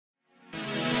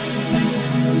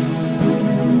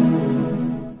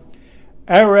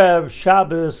Erev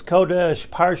Shabbos Kodesh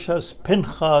Parshas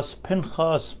Pinchas,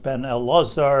 Pinchas ben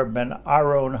Elazar ben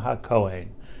Aaron HaKohen.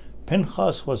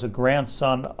 Pinchas was a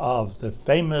grandson of the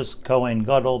famous Kohen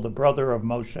Gadol, the brother of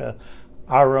Moshe,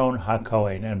 Aaron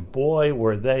HaKohen, and boy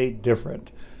were they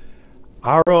different.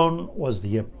 Aaron was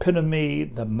the epitome,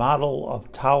 the model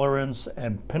of tolerance,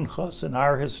 and Pinchas in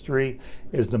our history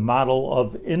is the model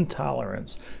of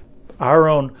intolerance.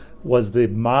 Aaron was the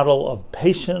model of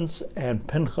patience, and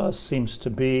Pinchas seems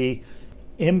to be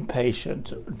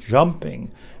impatient,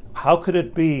 jumping. How could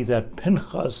it be that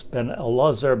Pinchas ben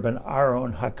Elazar ben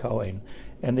Aaron HaKohen?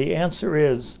 And the answer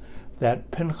is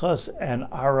that Pinchas and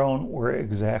Aaron were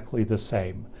exactly the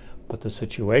same, but the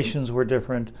situations were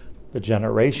different, the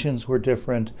generations were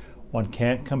different. One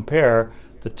can't compare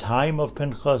the time of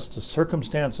Pinchas, the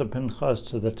circumstance of Pinchas,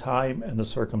 to the time and the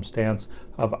circumstance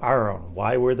of Aaron.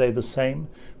 Why were they the same?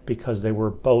 Because they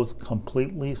were both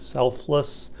completely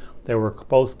selfless, they were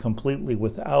both completely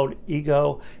without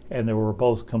ego, and they were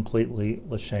both completely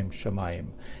l'shem shamayim.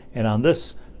 And on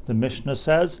this, the Mishnah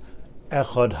says,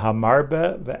 Echad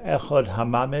hamarbe ve'echad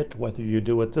hamamit, whether you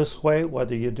do it this way,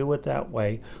 whether you do it that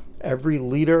way. Every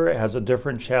leader has a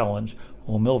different challenge.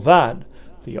 Umilvad,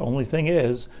 the only thing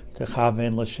is,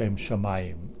 techaven l'shem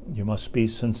shamayim. You must be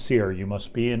sincere. You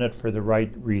must be in it for the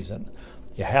right reason.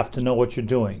 You have to know what you're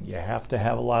doing. You have to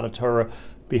have a lot of Torah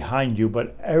behind you,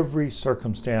 but every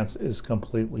circumstance is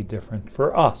completely different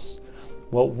for us.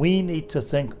 What we need to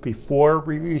think before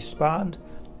we respond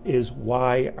is,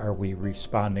 why are we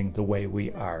responding the way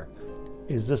we are?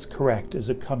 Is this correct? Is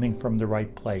it coming from the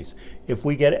right place? If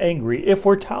we get angry, if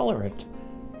we're tolerant,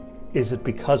 is it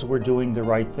because we're doing the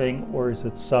right thing, or is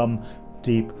it some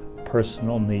deep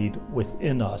personal need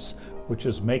within us which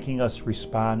is making us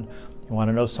respond? You want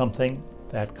to know something?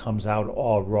 That comes out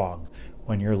all wrong.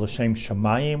 When you're l'shem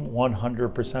shamayim,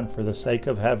 100% for the sake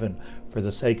of heaven, for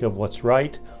the sake of what's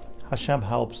right, Hashem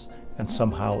helps, and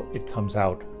somehow it comes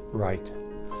out right.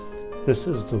 This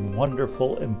is the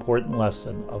wonderful, important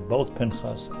lesson of both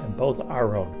Pinchas and both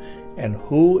Aaron, and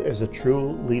who is a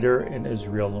true leader in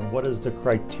Israel, and what is the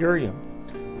criterion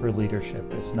for leadership.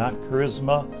 It's not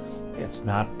charisma, it's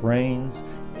not brains,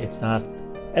 it's not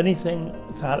anything,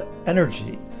 it's not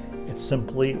energy. It's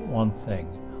simply one thing.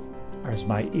 Is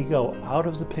my ego out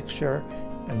of the picture,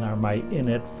 and am I in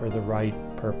it for the right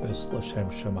purpose, l'shem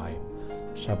shamayim?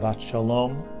 Shabbat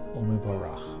shalom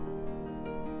u'mivorach.